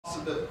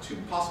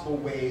possible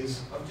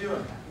ways of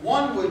doing that.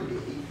 One would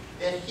be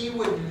that he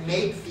would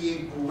make the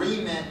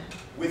agreement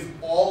with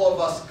all of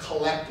us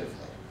collectively.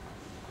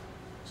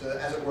 So that,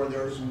 as it were,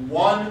 there's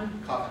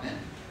one covenant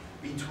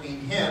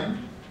between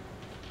him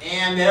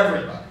and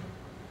everybody,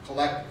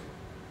 collectively.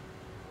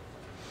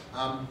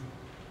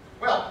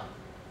 Well,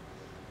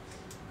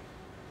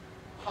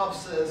 Hobbes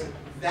says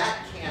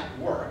that can't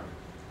work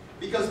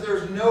because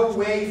there's no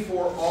way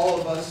for all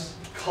of us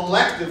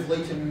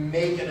collectively to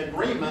make an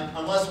agreement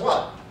unless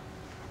what?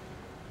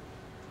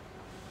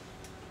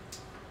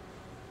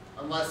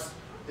 Unless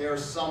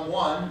there's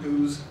someone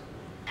who's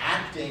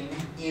acting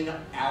in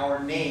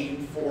our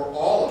name for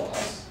all of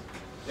us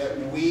that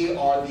we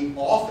are the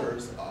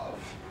authors of.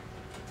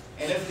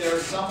 And if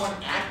there's someone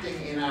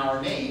acting in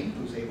our name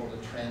who's able to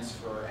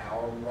transfer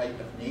our right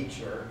of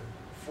nature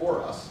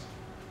for us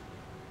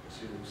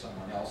to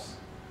someone else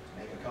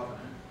to make a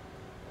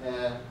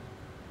covenant,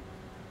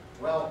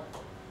 well,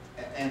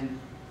 and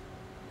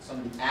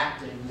somebody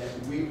acting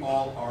that we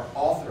all are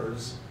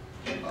authors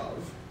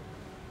of,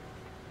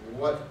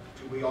 what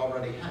do we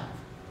already have?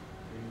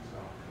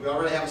 We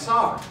already have a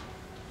sovereign.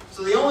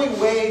 So the only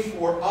way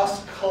for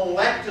us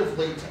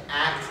collectively to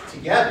act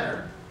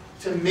together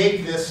to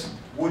make this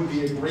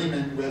would-be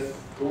agreement with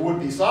the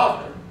would-be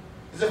sovereign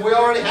is if we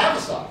already have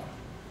a sovereign.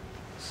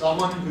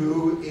 Someone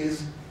who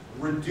is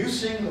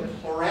reducing the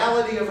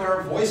plurality of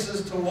our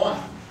voices to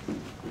one,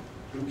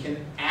 who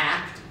can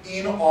act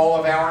in all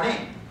of our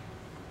name.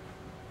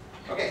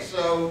 Okay,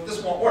 so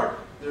this won't work.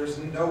 There's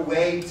no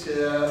way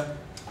to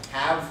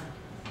have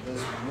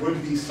this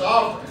would-be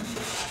sovereign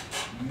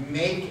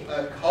make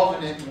a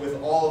covenant with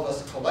all of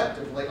us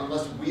collectively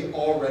unless we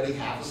already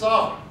have a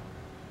sovereign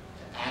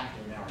to act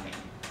in our name.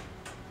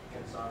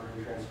 Can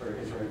sovereign transfer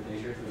his right of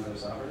nature to another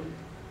sovereign?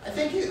 I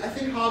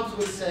think Hobbes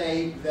would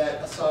say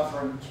that a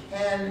sovereign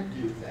can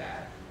do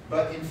that,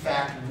 but in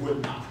fact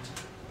would not.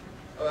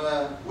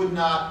 Would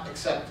not,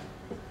 except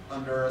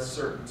under a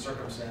certain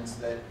circumstance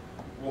that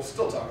we'll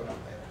still talk about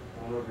later.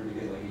 In order to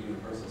get like a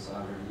universal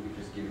sovereign, you could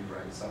just give your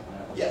right to someone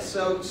else. Yes,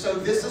 so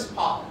this is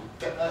possible.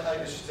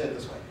 I should say it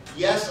this way.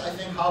 Yes, I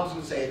think Hobbes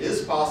would say it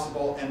is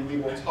possible, and we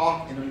will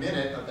talk in a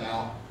minute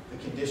about the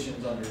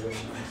conditions under which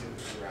he thinks it would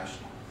be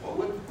rational. Well,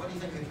 what do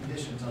you think the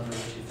conditions under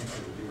which he thinks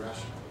it would be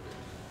rational would be?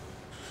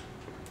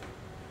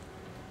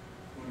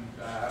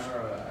 I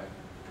remember,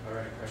 if I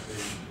read it correctly,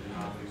 in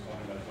Hobbes he's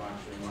talking about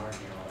democracy and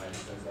monarchy and all that.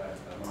 He says that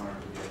a monarch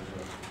would be able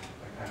to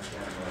kind of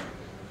stand like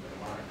the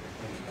monarch, the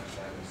king, has to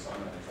have his son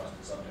and a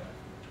trusted subject.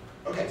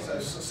 Okay, so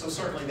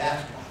certainly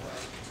that's one way.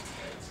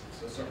 Right?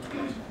 So certainly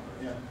that's one way.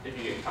 Yeah. If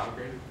you get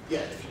concrete?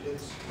 Yeah,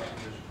 it's right.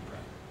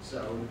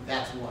 So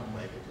that's one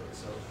way to do it.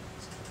 So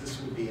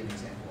this would be an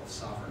example of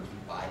sovereignty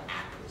by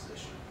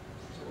acquisition.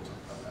 So we'll talk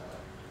about that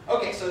later.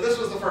 Okay, so this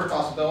was the first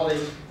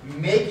possibility.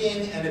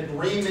 Making an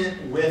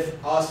agreement with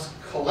us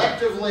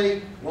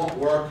collectively won't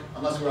work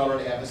unless we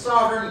already have a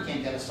sovereign. You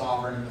can't get a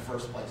sovereign in the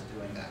first place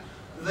doing that.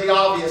 The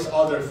obvious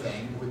other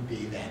thing would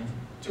be then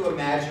to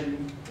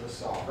imagine the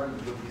sovereign,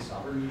 the would-be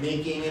sovereign,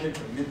 making an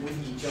agreement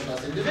with each of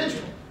us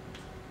individually.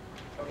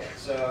 Okay,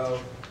 so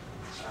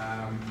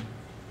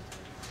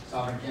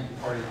sovereign can't be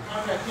part of the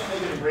contract,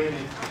 can't make an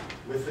agreement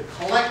with the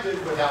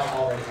collective without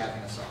already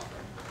having a sovereign.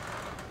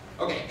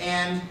 Okay,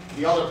 and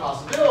the other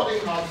possibility,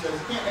 Hobbes says,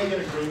 can't make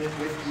an agreement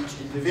with each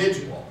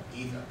individual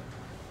either.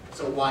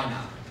 So why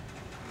not?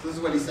 So this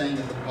is what he's saying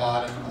at the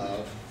bottom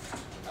of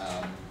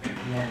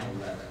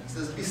 111. He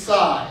says,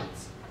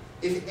 besides,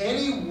 if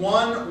any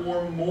one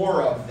or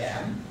more of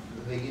them,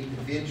 the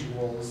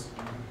individuals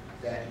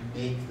that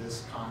make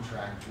this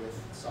contract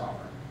with the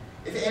sovereign,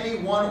 if any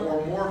one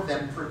or more of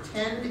them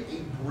pretend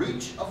a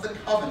breach of the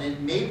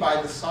covenant made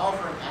by the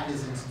sovereign at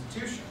his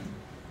institution,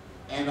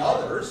 and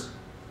others,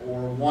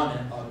 or one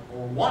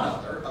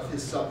other of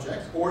his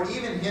subjects, or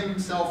even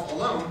himself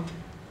alone,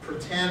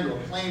 pretend or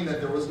claim that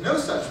there was no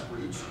such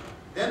breach,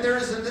 then there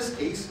is in this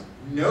case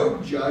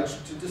no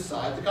judge to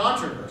decide the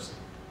controversy.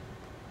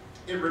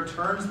 It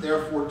returns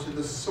therefore to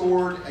the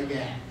sword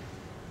again,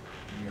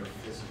 mere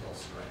physical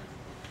strength.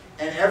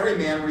 And every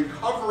man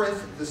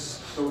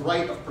recovereth the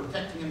right of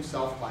protecting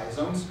himself by his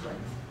own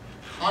strength,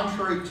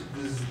 contrary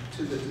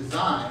to the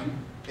design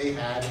they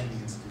had in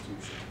the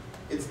institution.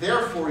 It's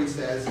therefore, he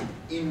says,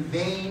 in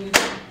vain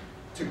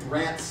to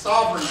grant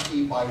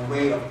sovereignty by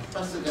way of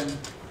precedent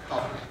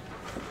covenant.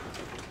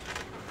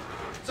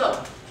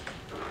 So,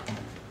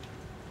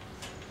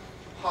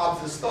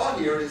 Hobbes' thought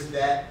here is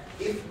that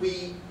if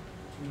we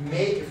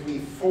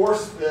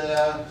force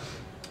the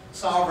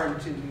sovereign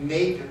to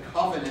make a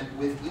covenant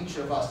with each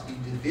of us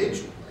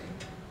individually,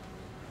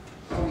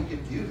 well, we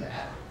could do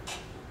that.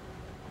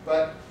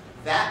 But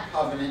that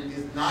covenant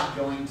is not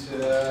going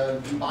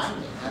to be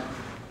binding.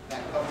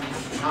 That covenant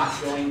is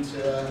not going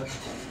to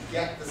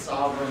get the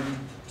sovereign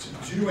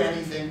to do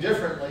anything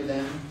differently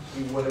than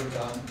he would have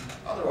done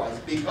otherwise,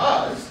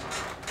 because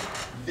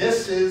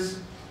this is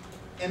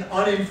an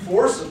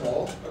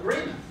unenforceable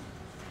agreement.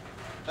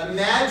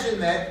 Imagine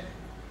that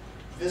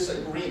this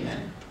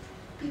agreement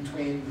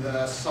between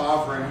the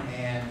sovereign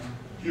and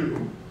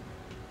you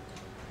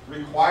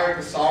required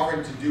the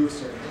sovereign to do a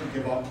certain thing,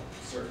 give up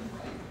a certain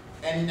right.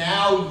 And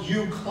now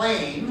you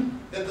claim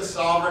that the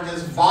sovereign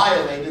has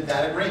violated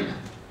that agreement.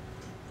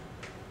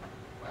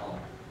 Well,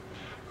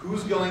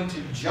 who's going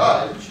to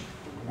judge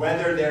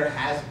whether there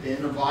has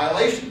been a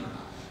violation or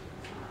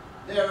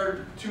not? There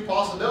are two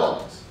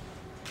possibilities.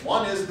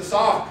 One is the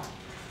sovereign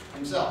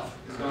himself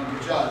is going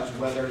to judge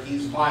whether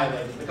he's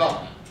violated the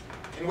covenant,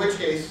 in which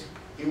case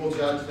he will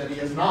judge that he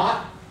has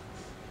not,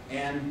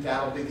 and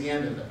that'll be the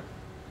end of it.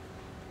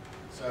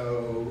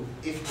 So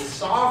if the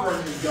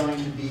sovereign is going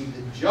to be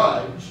the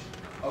judge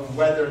of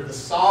whether the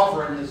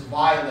sovereign has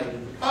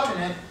violated the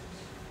covenant,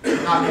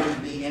 there's not going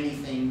to be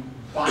anything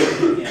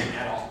binding him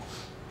at all.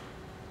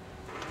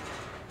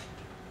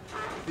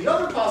 The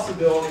other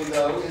possibility,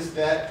 though, is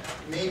that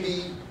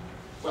maybe,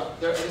 well,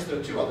 I guess there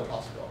are two other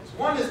possibilities.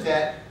 One is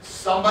that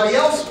somebody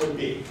else would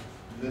be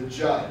the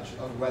judge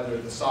of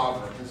whether the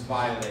sovereign has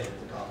violated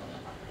the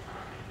covenant.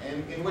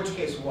 And in which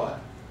case, what?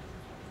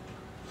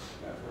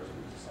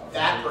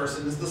 That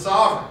person is the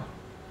sovereign,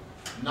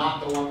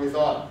 not the one we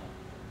thought of.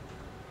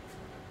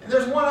 And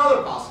there's one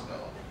other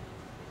possibility.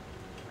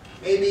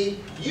 Maybe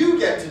you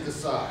get to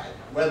decide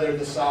whether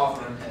the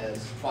sovereign has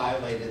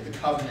violated the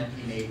covenant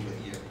he made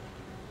with you.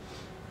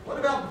 What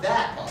about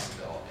that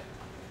possibility?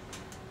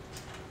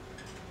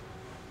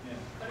 Yeah.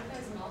 What if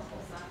there's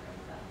multiple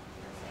sovereigns,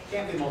 though?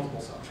 Can't be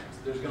multiple sovereigns.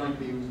 There's going to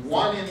be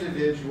one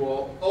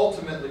individual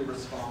ultimately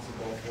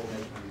responsible for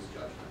making these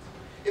judgments.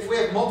 If we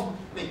have multiple,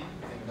 think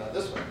about it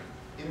this way.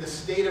 In the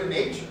state of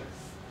nature,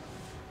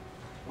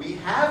 we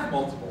have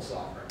multiple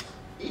sovereigns,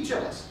 each of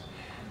us.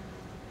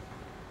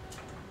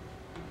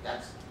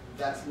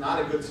 That's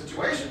not a good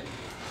situation.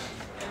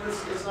 And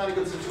it's not a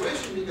good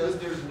situation because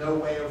there's no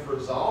way of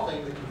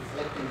resolving the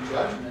conflicting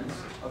judgments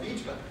of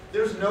each of us.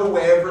 There's no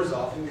way of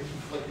resolving the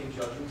conflicting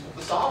judgments of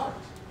the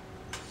sovereigns.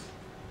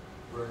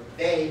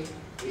 They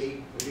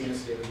would be in a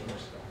state of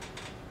divorce.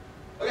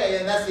 Okay,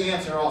 and that's the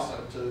answer also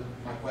to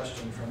my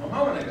question from a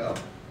moment ago.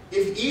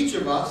 If each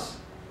of us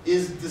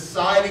is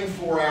deciding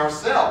for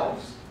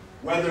ourselves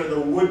whether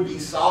the would-be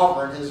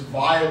sovereign has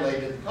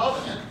violated the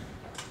covenant,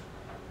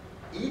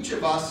 each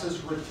of us has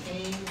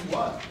retained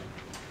what?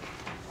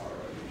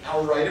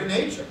 Our right of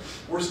nature.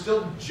 We're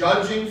still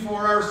judging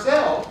for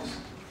ourselves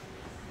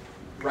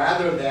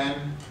rather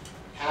than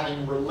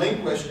having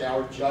relinquished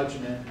our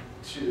judgment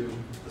to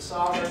the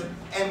sovereign,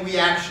 and we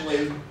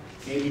actually,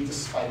 maybe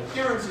despite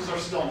appearances, are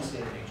still in a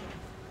state of nature.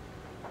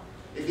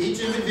 If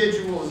each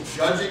individual is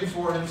judging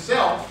for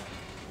himself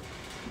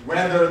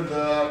whether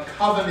the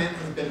covenant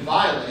has been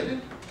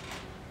violated,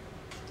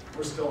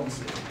 we're still in the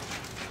state of nature.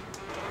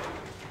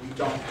 We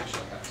don't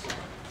actually have a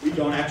sovereign. We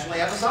don't actually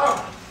have a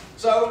sovereign.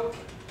 So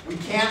we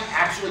can't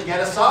actually get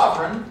a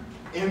sovereign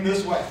in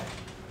this way.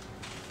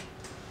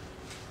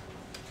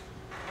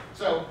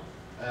 So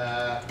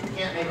we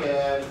can't make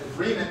an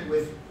agreement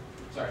with,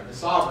 the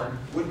sovereign,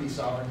 would-be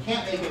sovereign,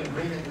 can't make an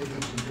agreement with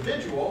each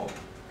individual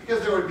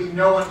because there would be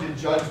no one to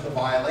judge the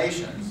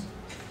violations,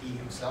 he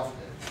himself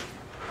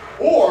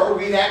did. Or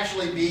we'd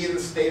actually be in the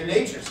state of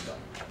nature still.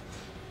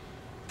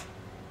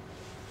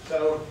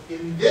 So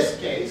in this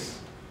case,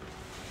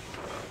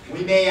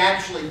 we may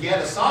actually get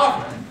a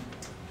sovereign,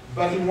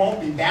 but he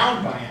won't be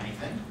bound by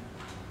anything.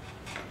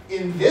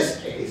 In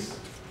this case,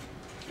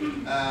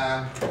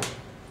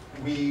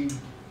 we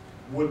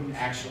wouldn't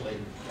actually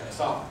get a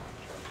sovereign.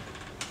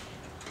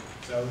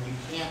 So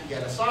you can't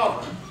get a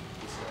sovereign,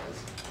 he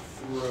says,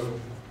 through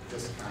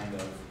this kind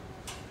of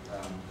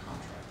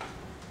contract.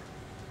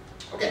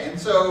 Okay, and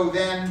so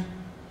then,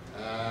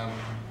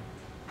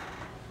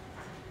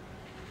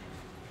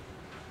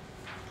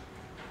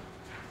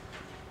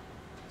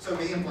 so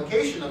the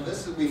implication of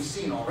this that we've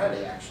seen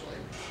already, actually,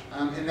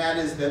 and that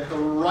is that the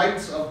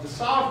rights of the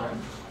sovereign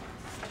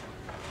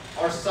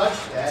are such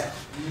that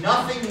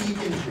nothing he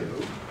can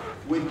do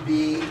would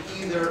be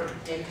either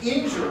an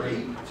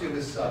injury to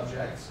his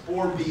subjects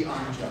or be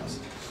unjust.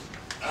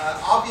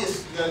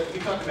 We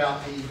talked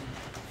about the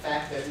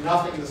fact that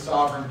nothing the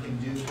sovereign can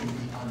do can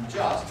be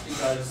unjust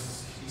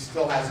because he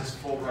still has his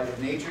full right of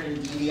nature.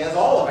 Indeed, he has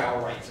all of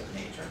our rights of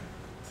nature.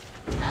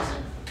 He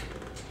hasn't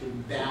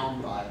been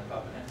bound by a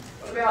covenant.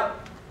 What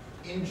about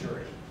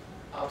injury?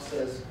 Hobbes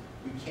says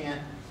we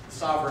can't, the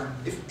sovereign,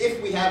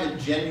 if we have a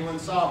genuine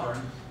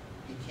sovereign,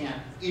 he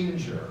can't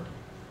injure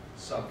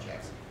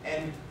subjects.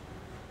 And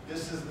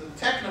this is the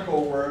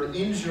technical word,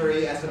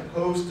 injury, as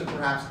opposed to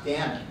perhaps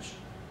damage.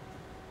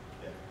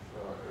 Yeah,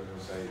 well, I was going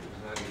to say,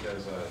 isn't that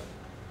because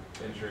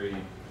injury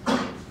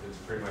is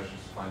pretty much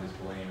just defined as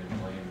blame,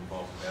 and blame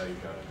involves value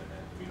judgment,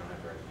 and we don't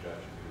have the right to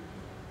judge.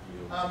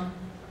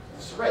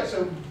 That's right.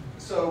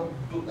 So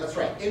that's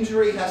right.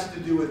 Injury has to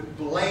do with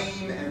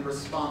blame and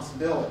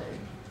responsibility.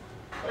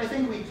 But I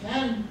think we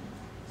can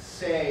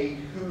say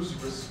who's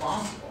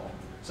responsible.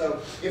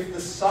 So if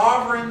the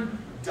sovereign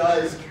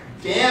does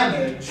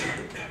damage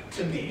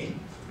to me,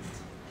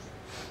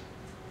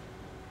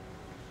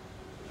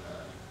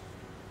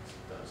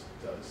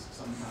 does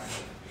some kind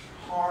of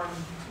harm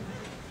to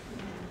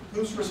me,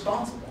 who's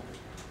responsible?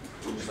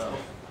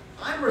 Yourself.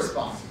 I'm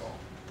responsible.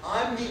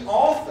 I'm the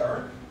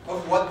author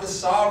of what the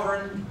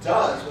sovereign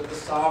does, what the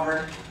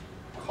sovereign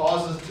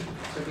causes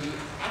to be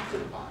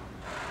acted upon.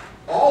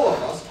 All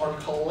of us are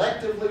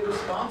collectively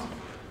responsible.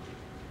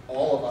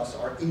 All of us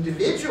are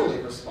individually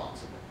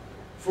responsible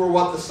for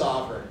what the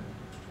sovereign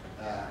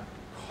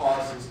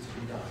causes to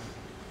be done.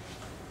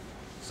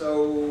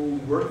 So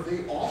we're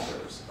the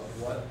authors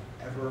of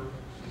whatever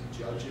he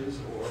judges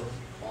or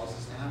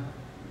causes to happen.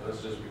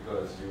 That's just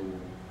because you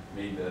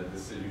made that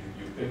decision,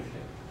 you picked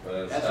him.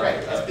 But That's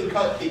right. That's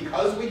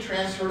because we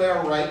transferred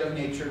our right of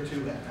nature to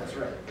him. That's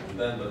right.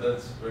 But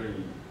that's very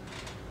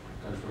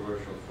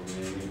controversial for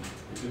me. I mean,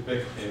 if you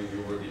picked him,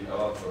 you were the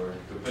author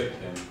to pick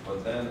him.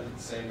 But then at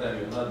the same time,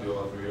 you're not the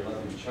author. You're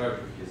not in charge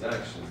of his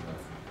actions.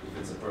 If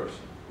it's a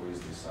person who is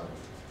the sovereign.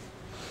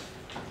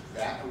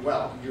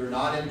 Well, you're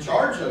not in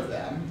charge of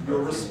them.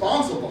 You're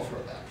responsible for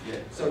them. Yeah.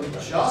 So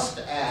just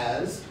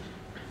as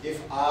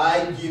if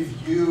I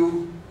give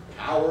you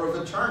power of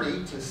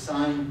attorney to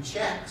sign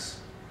checks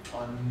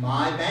on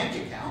my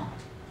bank account,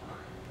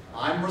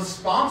 I'm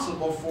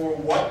responsible for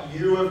what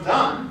you have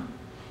done,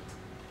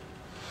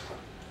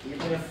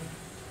 even if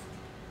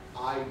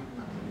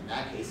in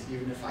that case,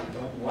 even if I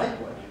don't like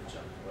what you've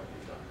done.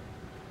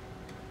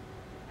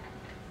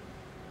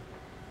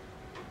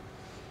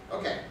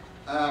 Okay,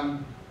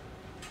 I'm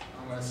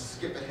going to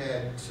skip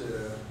ahead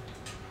to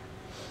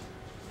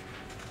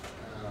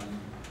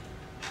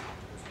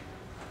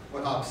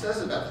what Hobbes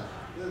says about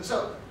that.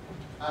 So,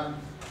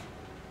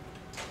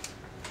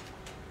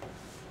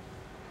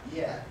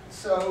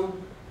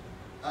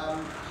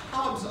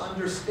 Hobbes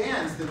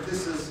understands that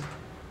this is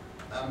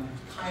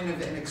kind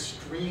of an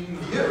extreme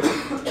view,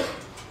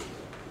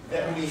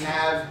 that we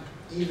have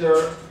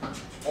either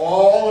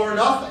all or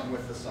nothing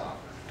with the sovereign.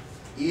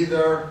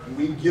 Either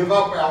we give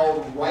up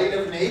our right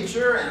of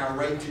nature and our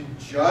right to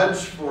judge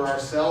for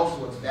ourselves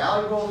what's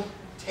valuable,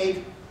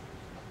 take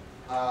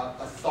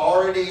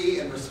authority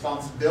and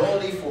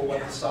responsibility for what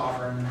the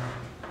sovereign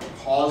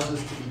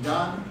causes to be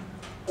done,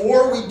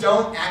 or we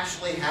don't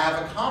actually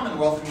have a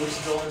commonwealth and we're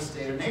still in a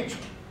state of nature.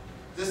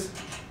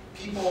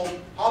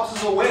 Hobbes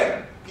is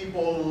aware,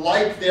 people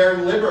like their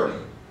liberty.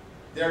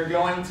 They're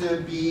going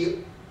to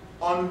be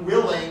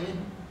unwilling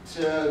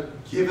to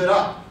give it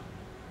up.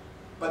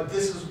 But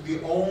this is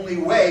the only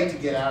way to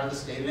get out of the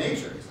state of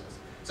nature, he says.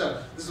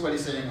 So, this is what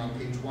he's saying on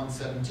page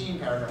 117,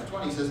 paragraph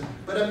 20. He says,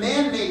 but a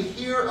man may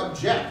here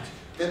object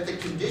that the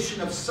condition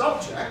of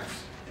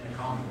subjects in a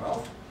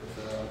commonwealth,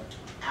 with an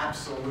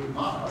absolute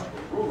monarch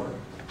or ruler,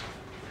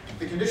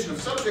 the condition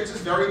of subjects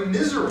is very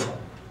miserable,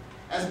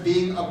 as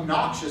being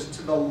obnoxious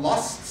to the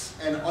lusts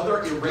and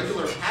other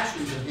irregular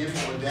passions of him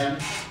or them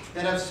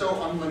that have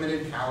so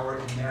unlimited power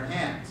in their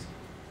hands.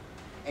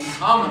 And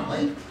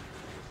commonly,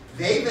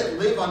 they that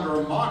live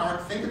under a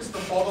monarch think it's the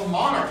fault of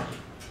monarchy,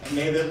 and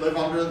they that live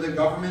under the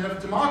government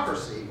of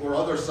democracy or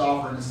other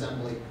sovereign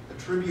assembly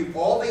attribute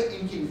all the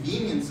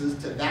inconveniences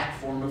to that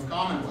form of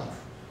commonwealth,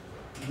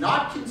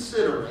 not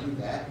considering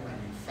that when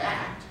in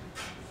fact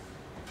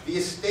the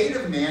estate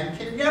of man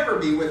can never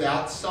be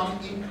without some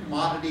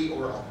incommodity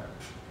or other,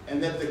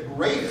 and that the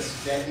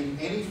greatest that in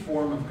any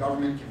form of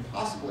government can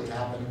possibly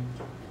happen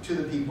to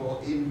the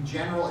people in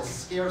general is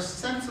scarce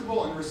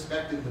sensible in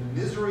respect of the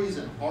miseries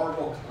and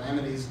horrible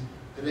calamities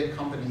that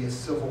accompany a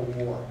civil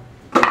war.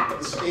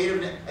 The state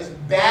of, as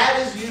bad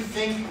as you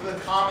think the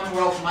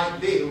Commonwealth might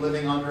be,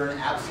 living under an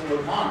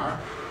absolute monarch,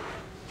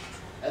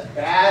 as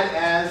bad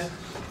as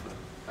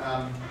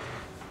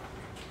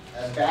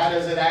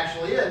it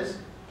actually is,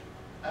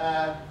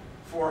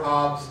 for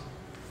Hobbes,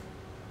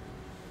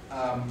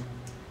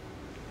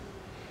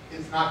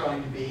 it's not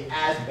going to be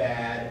as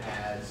bad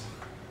as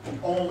the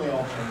only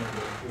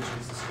alternative, which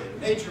is the state of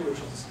nature, which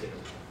is the state of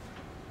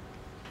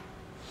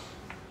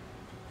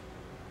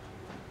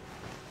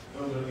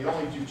law. Those are the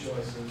only two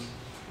choices.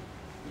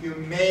 You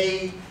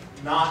may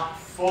not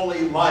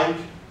fully like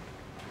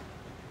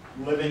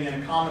living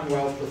in a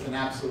commonwealth with an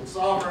absolute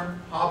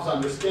sovereign. Hobbes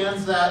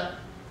understands that,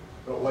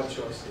 but what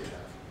choice do you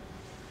have?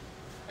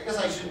 I guess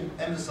I should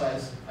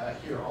emphasize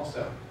here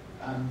also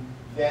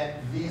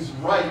that these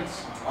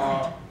rights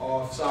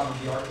of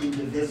sovereignty are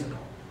indivisible.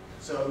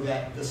 So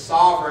that the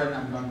sovereign,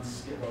 I'm going to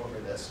skip over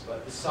this,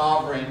 but the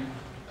sovereign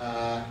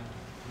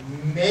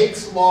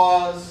makes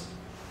laws,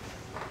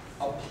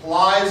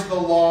 applies the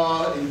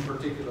law in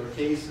particular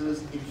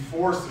cases,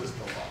 enforces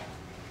the law.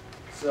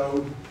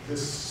 So the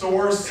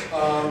source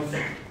of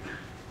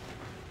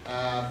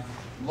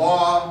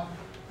law,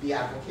 the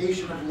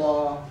application of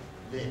law,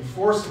 the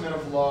enforcement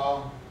of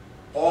law,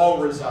 all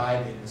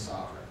reside in the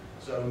sovereign.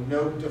 So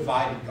no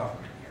divided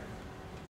government.